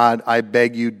of God, I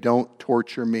beg you, don't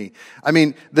torture me." I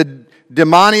mean, the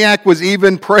demoniac was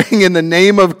even praying in the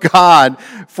name of God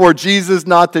for Jesus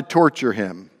not to torture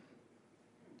him.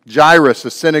 Jairus,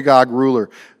 a synagogue ruler,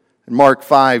 in Mark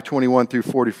 5, 21 through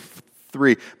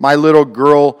 43. "My little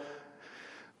girl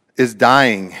is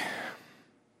dying.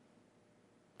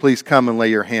 Please come and lay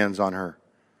your hands on her.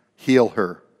 Heal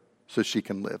her so she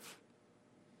can live."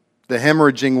 The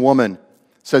hemorrhaging woman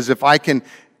says, "If I can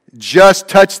just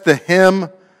touch the hem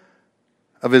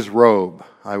of his robe,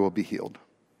 I will be healed."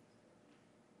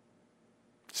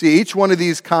 See, each one of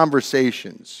these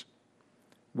conversations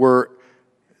were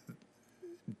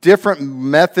different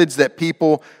methods that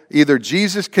people, either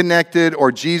Jesus connected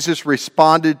or Jesus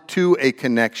responded to a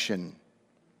connection.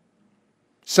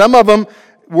 Some of them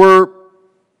were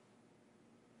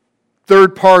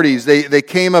third parties. They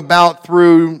came about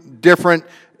through different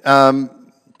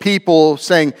people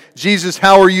saying, Jesus,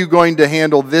 how are you going to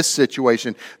handle this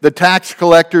situation? The tax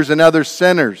collectors and other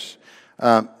sinners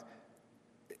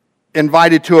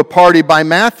invited to a party by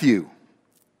Matthew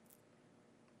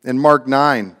in Mark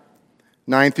 9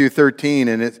 through 13.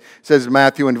 And it says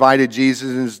Matthew invited Jesus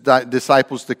and his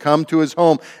disciples to come to his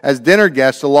home as dinner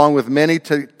guests along with many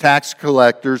tax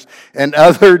collectors and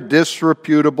other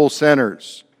disreputable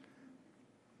sinners.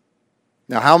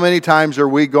 Now, how many times are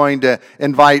we going to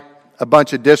invite a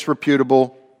bunch of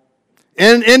disreputable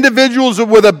individuals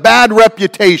with a bad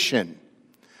reputation?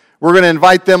 We're going to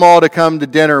invite them all to come to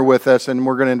dinner with us, and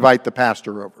we're going to invite the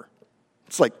pastor over.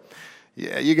 It's like,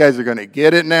 yeah, you guys are going to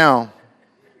get it now.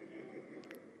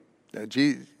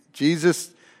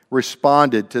 Jesus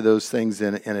responded to those things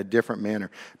in a different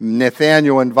manner.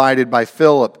 Nathanael, invited by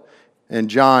Philip in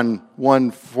John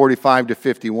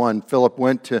 1:45-51, Philip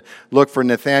went to look for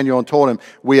Nathanael and told him,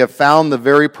 "We have found the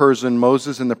very person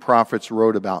Moses and the prophets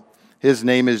wrote about. His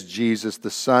name is Jesus, the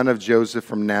son of Joseph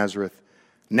from Nazareth."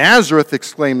 "Nazareth,"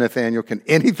 exclaimed Nathanael, "can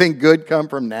anything good come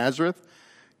from Nazareth?"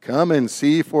 "Come and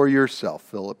see for yourself,"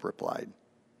 Philip replied.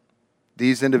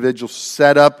 These individuals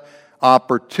set up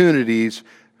opportunities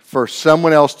for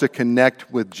someone else to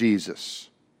connect with Jesus.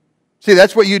 See,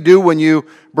 that's what you do when you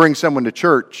bring someone to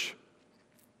church.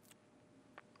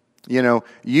 You know,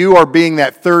 you are being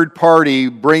that third party,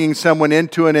 bringing someone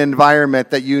into an environment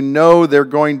that you know they're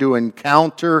going to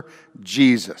encounter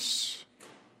Jesus.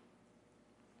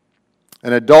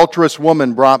 An adulterous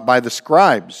woman brought by the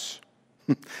scribes.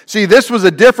 See, this was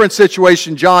a different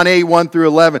situation, John 8,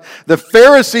 1-11. The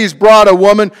Pharisees brought a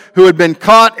woman who had been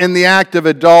caught in the act of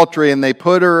adultery, and they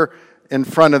put her in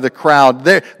front of the crowd.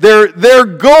 Their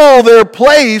goal, their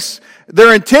place,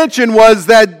 their intention was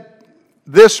that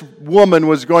this woman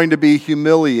was going to be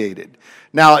humiliated.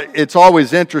 Now, it's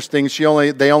always interesting,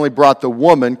 they only brought the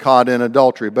woman caught in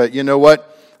adultery. But you know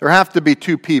what? There have to be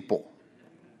two people.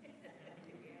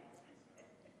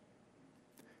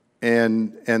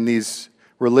 And these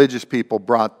religious people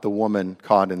brought the woman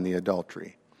caught in the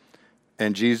adultery.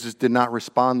 And Jesus did not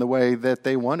respond the way that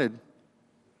they wanted.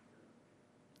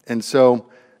 And so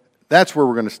that's where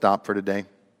we're going to stop for today.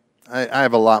 I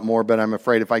have a lot more, but I'm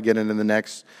afraid if I get into the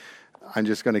next, I'm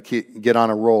just going to get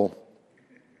on a roll.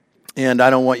 And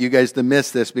I don't want you guys to miss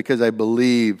this because I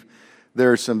believe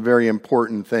there are some very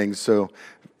important things. So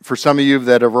for some of you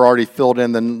that have already filled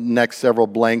in the next several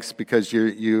blanks, because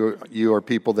you are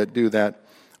people that do that,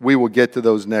 we will get to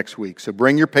those next week. So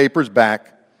bring your papers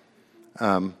back.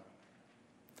 But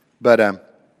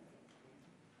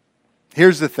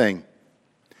here's the thing.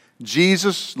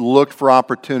 Jesus looked for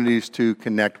opportunities to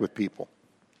connect with people.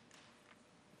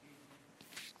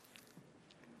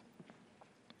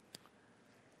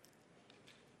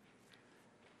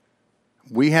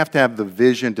 We have to have the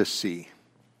vision to see.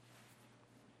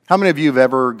 How many of you have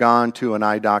ever gone to an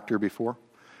eye doctor before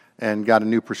and got a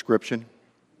new prescription?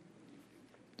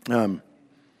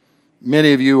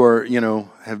 Many of you are,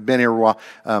 have been here a while.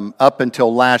 Up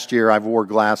until last year, I've wore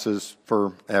glasses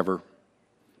forever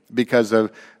because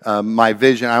of my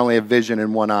vision. I only have vision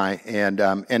in one eye, and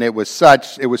it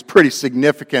was pretty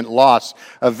significant loss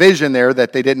of vision there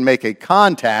that they didn't make a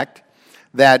contact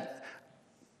that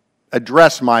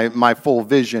addressed my full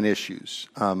vision issues.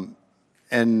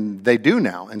 And they do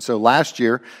now. And so last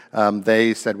year,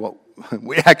 they said, well,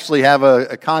 we actually have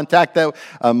a contact, a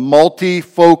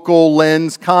multifocal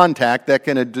lens contact that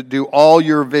can do all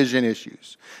your vision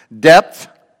issues. Depth,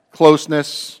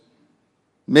 closeness,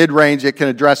 mid-range, it can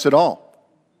address it all.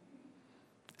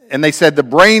 And they said the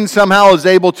brain somehow is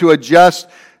able to adjust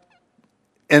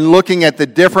in looking at the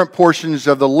different portions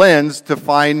of the lens to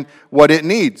find what it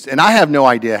needs. And I have no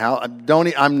idea how.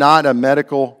 I'm not a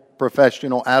medical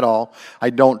professional at all.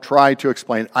 I don't try to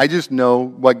explain. I just know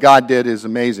what God did is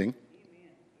amazing.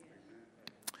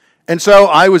 And so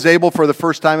I was able for the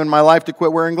first time in my life to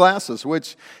quit wearing glasses,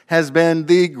 which has been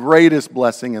the greatest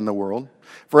blessing in the world.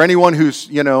 For anyone who's,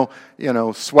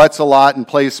 sweats a lot and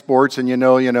plays sports and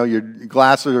your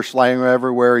glasses are sliding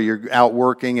everywhere, you're out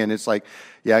working, and it's like,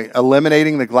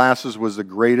 eliminating the glasses was the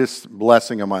greatest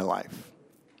blessing of my life.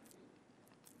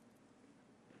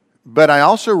 But I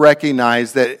also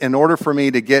recognize that in order for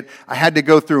me I had to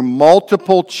go through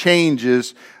multiple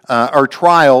changes or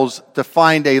trials to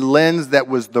find a lens that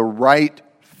was the right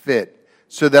fit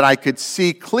so that I could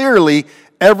see clearly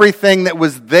everything that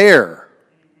was there.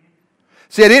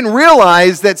 See, I didn't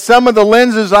realize that some of the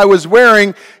lenses I was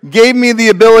wearing gave me the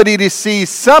ability to see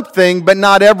something, but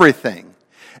not everything.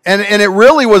 And it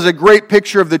really was a great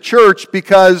picture of the church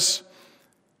because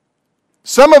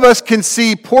Some of us can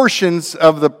see portions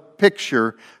of the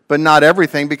picture, but not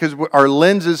everything, because our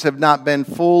lenses have not been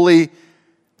fully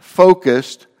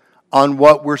focused on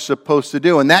what we're supposed to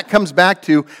do. And that comes back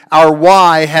to our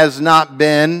why has not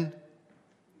been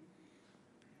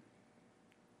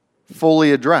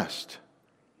fully addressed.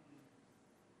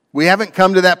 We haven't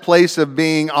come to that place of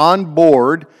being on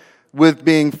board with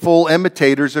being full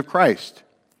imitators of Christ.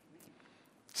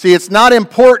 See, it's not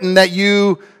important that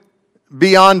you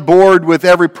be on board with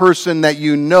every person that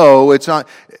you know. It's not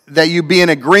that you be in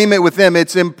agreement with them.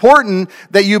 It's important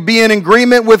that you be in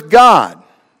agreement with God,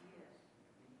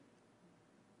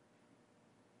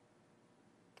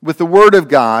 with the Word of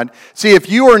God. See, if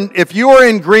you are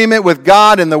in agreement with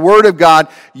God and the Word of God,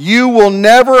 you will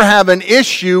never have an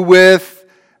issue with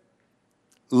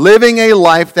living a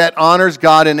life that honors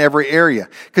God in every area.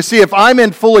 Because see, if I'm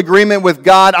in full agreement with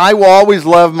God, I will always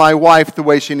love my wife the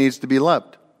way she needs to be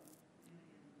loved.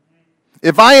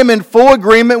 If I am in full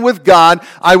agreement with God,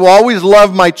 I will always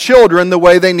love my children the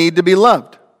way they need to be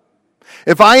loved.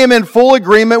 If I am in full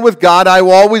agreement with God, I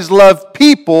will always love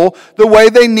people the way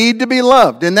they need to be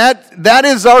loved. And that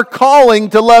is our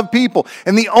calling, to love people.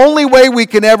 And the only way we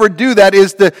can ever do that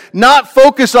is to not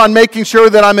focus on making sure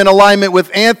that I'm in alignment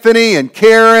with Anthony and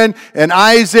Karen and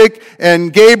Isaac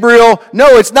and Gabriel.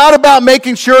 No, it's not about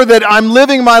making sure that I'm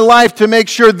living my life to make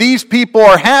sure these people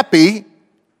are happy.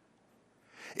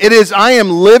 It is, I am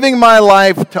living my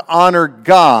life to honor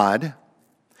God.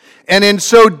 And in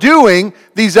so doing,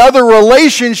 these other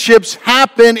relationships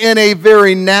happen in a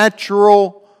very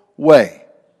natural way.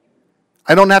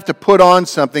 I don't have to put on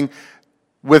something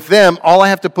with them. All I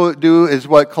have to do is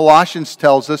what Colossians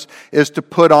tells us, is to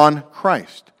put on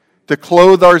Christ, to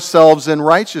clothe ourselves in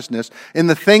righteousness, in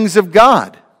the things of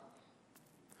God.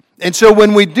 And so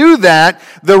when we do that,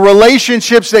 the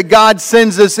relationships that God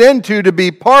sends us into to be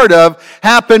part of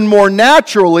happen more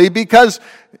naturally, because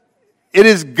it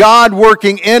is God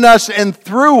working in us and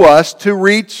through us to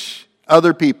reach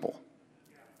other people.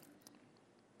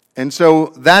 And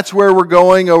so that's where we're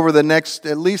going over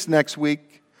at least next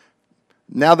week.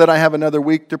 Now that I have another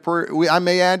week to pray, I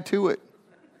may add to it.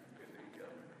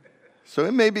 So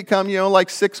it may become, like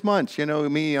 6 months.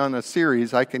 Me on a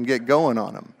series, I can get going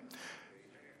on them.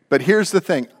 But here's the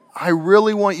thing. I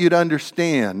really want you to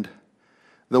understand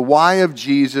the why of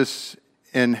Jesus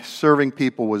in serving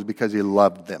people was because He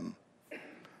loved them.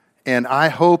 And I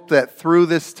hope that through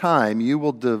this time you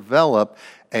will develop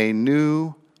a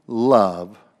new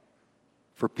love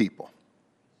for people.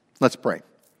 Let's pray.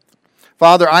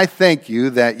 Father, I thank you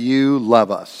that you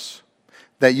love us.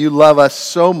 That you love us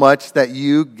so much that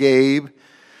you gave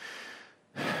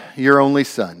your only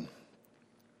Son.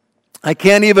 I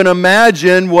can't even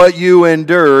imagine what you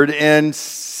endured in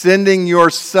sending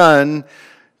your Son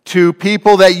to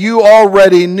people that you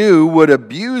already knew would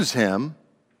abuse Him,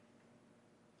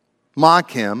 mock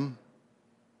Him,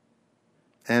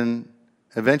 and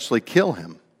eventually kill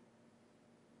Him.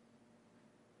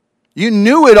 You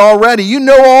knew it already. You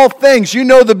know all things. You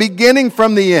know the beginning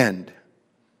from the end.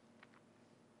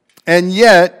 And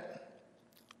yet,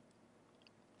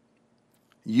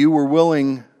 you were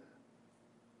willing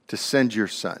to send your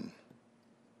Son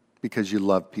because you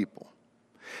love people.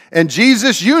 And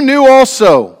Jesus, you knew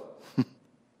also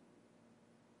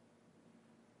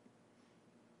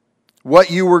what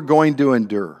you were going to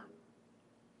endure.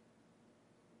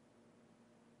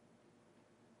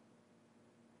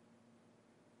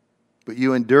 But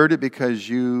you endured it because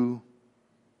you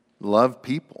love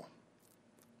people.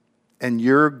 And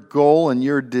your goal and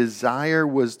your desire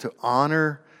was to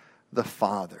honor the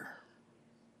Father.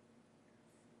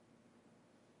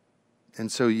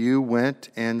 And so you went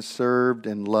and served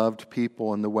and loved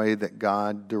people in the way that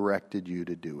God directed you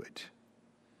to do it.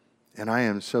 And I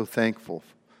am so thankful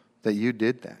that you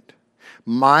did that.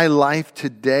 My life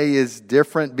today is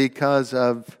different because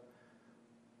of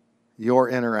your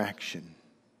interaction.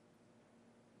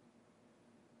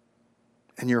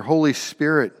 And your Holy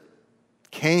Spirit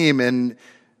came and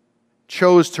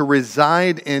chose to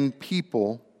reside in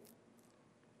people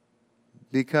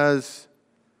because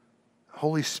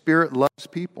Holy Spirit loves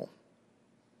people.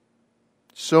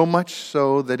 So much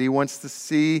so that He wants to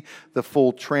see the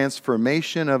full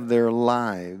transformation of their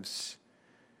lives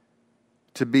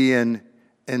to be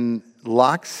in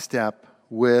lockstep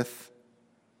with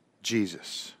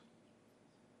Jesus.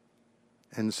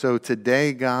 And so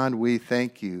today, God, we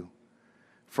thank you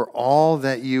for all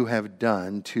that you have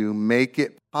done to make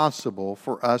it possible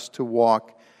for us to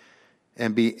walk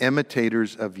and be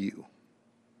imitators of you.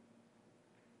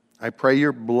 I pray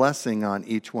your blessing on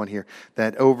each one here,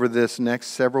 that over this next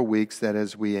several weeks, that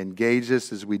as we engage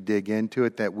this, as we dig into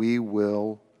it, that we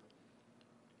will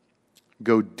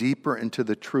go deeper into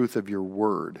the truth of your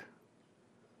word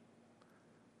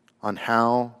on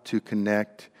how to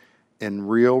connect in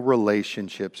real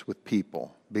relationships with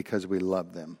people because we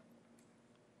love them.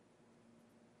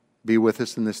 Be with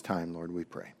us in this time, Lord, we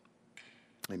pray.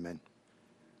 Amen.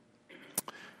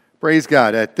 Praise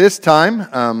God. At this time,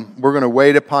 we're going to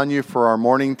wait upon you for our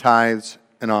morning tithes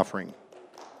and offering.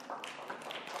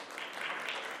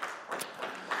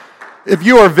 If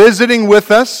you are visiting with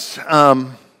us,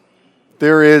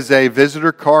 there is a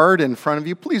visitor card in front of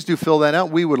you. Please do fill that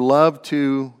out. We would love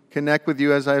to connect with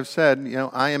you. As I've said,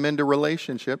 I am into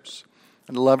relationships.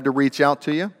 I'd love to reach out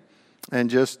to you and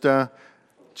just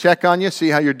check on you, see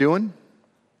how you're doing.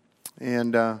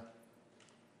 And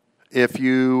if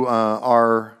you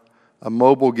are a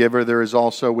mobile giver,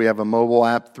 we have a mobile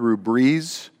app through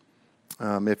Breeze.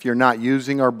 If you're not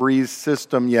using our Breeze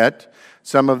system yet,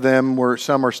 some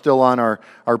are still on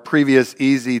our previous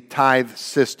Easy Tithe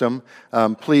system.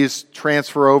 Please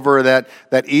transfer over. That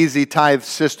Easy Tithe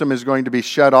system is going to be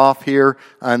shut off here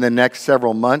in the next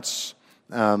several months.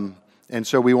 And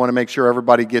so we want to make sure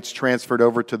everybody gets transferred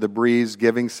over to the Breeze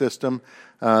giving system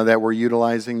that we're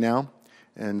utilizing now.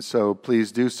 And so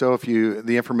please do so.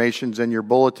 The information's in your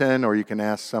bulletin, or you can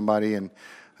ask somebody and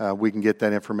we can get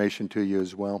that information to you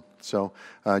as well. So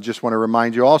just want to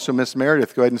remind you also, Miss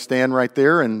Meredith, go ahead and stand right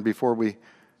there. And before we... Just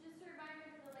a reminder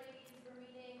to the ladies, we're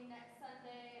meeting next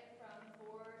Sunday from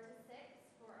 4 to 6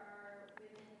 for our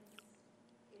women's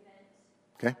event.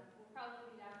 Okay. We'll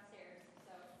probably be downstairs,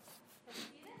 so hope to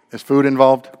see you there. Is food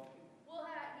involved? We'll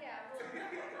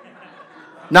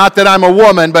Not that I'm a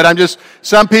woman, but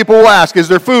some people will ask, is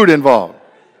there food involved?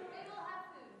 They will have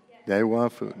food, yes. They will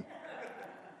have food.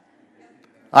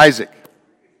 Isaac.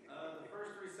 The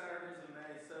first 3 Saturdays of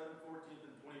May, 7th, 14th,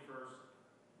 and 21st,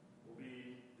 we'll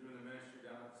be doing the ministry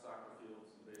down at the soccer fields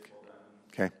and baseball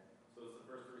diamonds. Okay. So it's the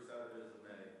first 3 Saturdays of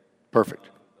May. Perfect.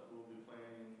 That we'll be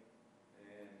planning,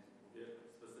 and we'll get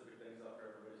specific things out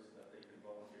for everybody so that they can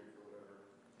volunteer for whatever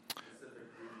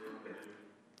specific food they want to do.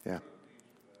 Yeah.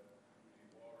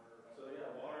 So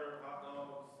water, hot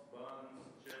dogs, buns,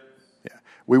 chips. Yeah.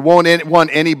 We won't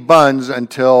want any buns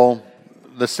until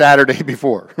the Saturday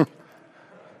before,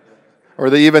 or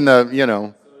that morning. Anybody who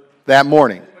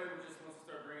just wants to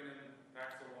start bringing in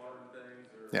packs of water and things,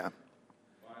 or Yeah.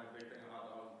 buying a big thing of hot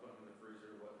dogs and putting them in the freezer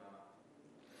or whatnot.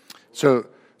 So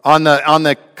on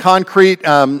the concrete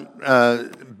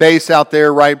base out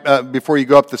there, right before you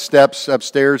go up the steps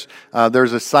upstairs,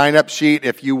 there's a sign-up sheet.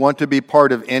 If you want to be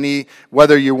part of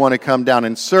whether you want to come down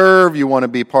and serve, you want to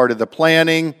be part of the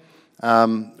planning,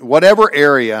 whatever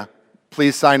area,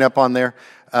 please sign up on there.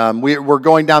 We're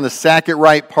going down the Sackett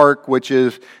Wright Park, which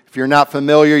is, if you're not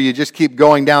familiar, you just keep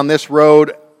going down this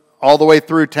road all the way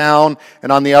through town,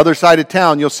 and on the other side of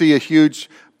town, you'll see a huge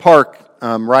park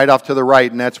right off to the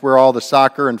right, and that's where all the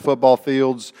soccer and football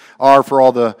fields are for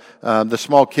all the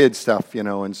small kids stuff,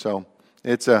 and so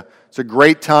it's a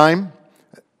great time,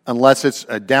 unless it's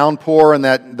a downpour and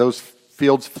that those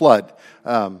fields flood.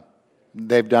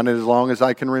 They've done it as long as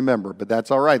I can remember, but that's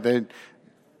all right.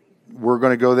 We're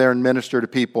going to go there and minister to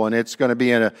people, and it's going to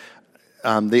be in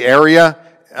the area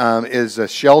is a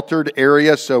sheltered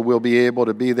area, so we'll be able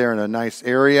to be there in a nice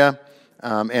area.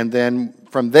 And then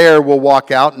from there, we'll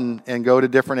walk out and go to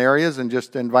different areas and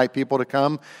just invite people to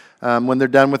come when they're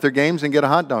done with their games and get a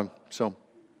hot dog. So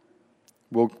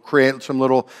we'll create some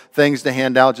little things to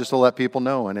hand out just to let people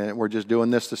know, and we're just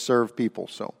doing this to serve people.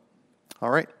 So, all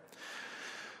right.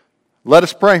 Let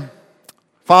us pray.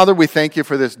 Father, we thank you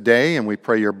for this day, and we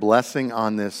pray your blessing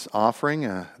on this offering,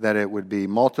 that it would be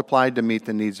multiplied to meet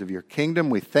the needs of your kingdom.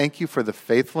 We thank you for the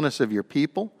faithfulness of your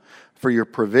people, for your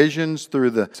provisions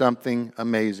through something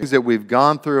amazing that we've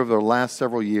gone through over the last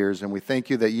several years, and we thank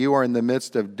you that you are in the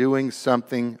midst of doing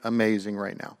something amazing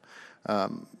right now.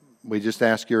 We just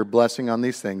ask your blessing on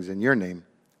these things in your name.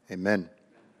 Amen.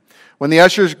 When the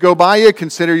ushers go by you,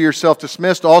 consider yourself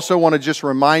dismissed. Also want to just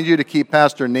remind you to keep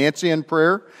Pastor Nancy in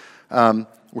prayer.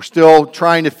 We're still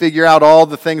trying to figure out all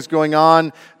the things going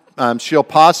on. She'll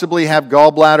possibly have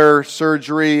gallbladder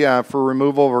surgery for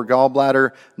removal of her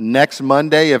gallbladder next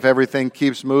Monday if everything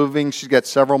keeps moving. She's got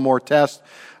several more tests.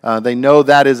 They know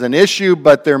that is an issue,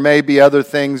 but there may be other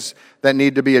things that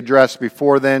need to be addressed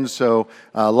before then. So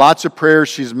lots of prayers.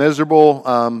 She's miserable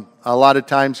a lot of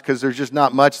times because there's just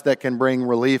not much that can bring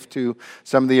relief to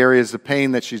some of the areas of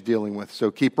pain that she's dealing with.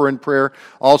 So keep her in prayer.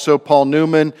 Also, Paul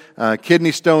Newman,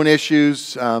 kidney stone issues,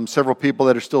 several people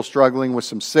that are still struggling with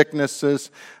some sicknesses.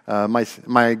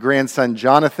 My grandson,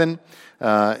 Jonathan,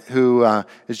 who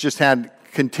has just had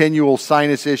continual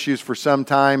sinus issues for some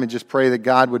time, and just pray that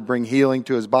God would bring healing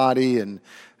to his body and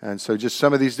And so just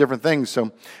some of these different things.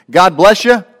 So God bless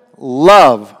you.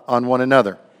 Love on one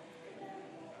another.